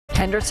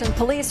Henderson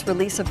Police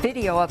release a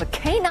video of a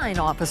K-9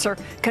 officer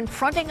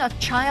confronting a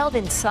child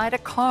inside a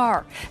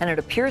car, and it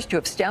appears to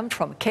have stemmed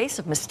from a case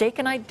of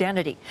mistaken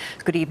identity.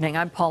 Good evening,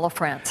 I'm Paula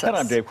Francis. And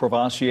I'm Dave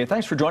Courvoisier.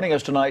 Thanks for joining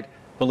us tonight.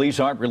 Police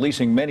aren't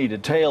releasing many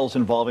details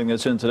involving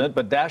this incident,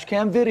 but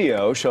dashcam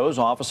video shows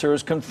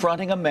officers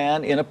confronting a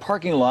man in a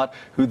parking lot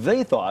who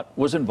they thought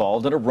was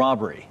involved in a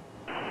robbery.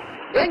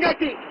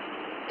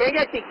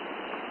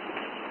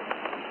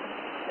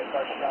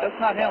 That's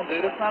not him,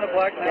 dude. It's not a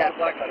black man with a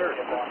black shirt.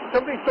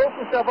 Somebody stole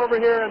some stuff over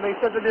here, and they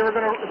said that they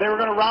were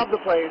gonna rob the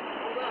place,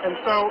 and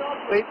so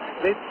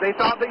they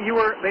thought that you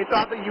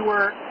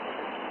were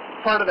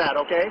part of that.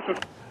 Okay. So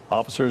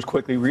Officers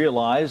quickly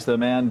realized the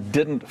man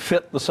didn't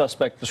fit the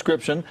suspect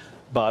description,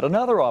 but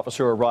another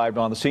officer arrived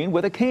on the scene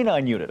with a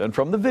K-9 unit, and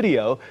from the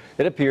video,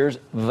 it appears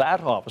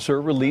that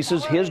officer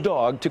releases his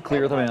dog to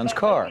clear the man's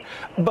car.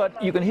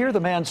 But you can hear the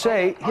man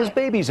say his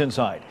baby's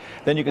inside.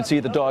 Then you can see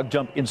the dog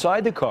jump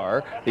inside the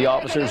car. The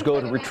officers go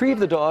to retrieve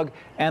the dog,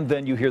 and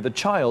then you hear the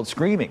child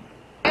screaming.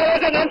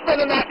 There's an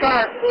infant in that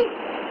car.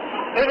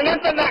 There's an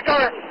infant in that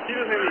car.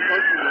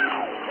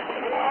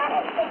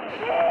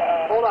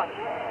 Hold on.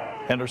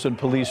 Henderson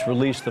Police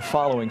released the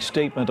following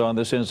statement on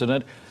this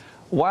incident.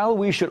 While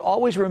we should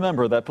always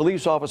remember that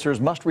police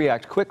officers must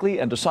react quickly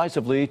and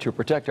decisively to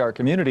protect our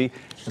community,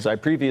 as I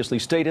previously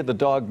stated, the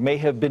dog may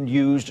have been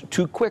used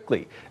too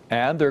quickly,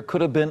 and there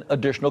could have been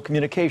additional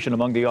communication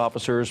among the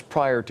officers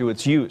prior to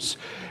its use.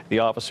 The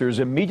officers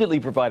immediately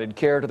provided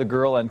care to the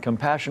girl and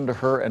compassion to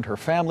her and her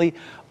family.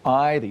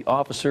 I, the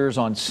officers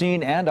on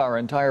scene, and our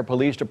entire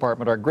police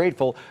department are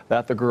grateful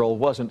that the girl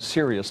wasn't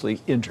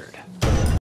seriously injured.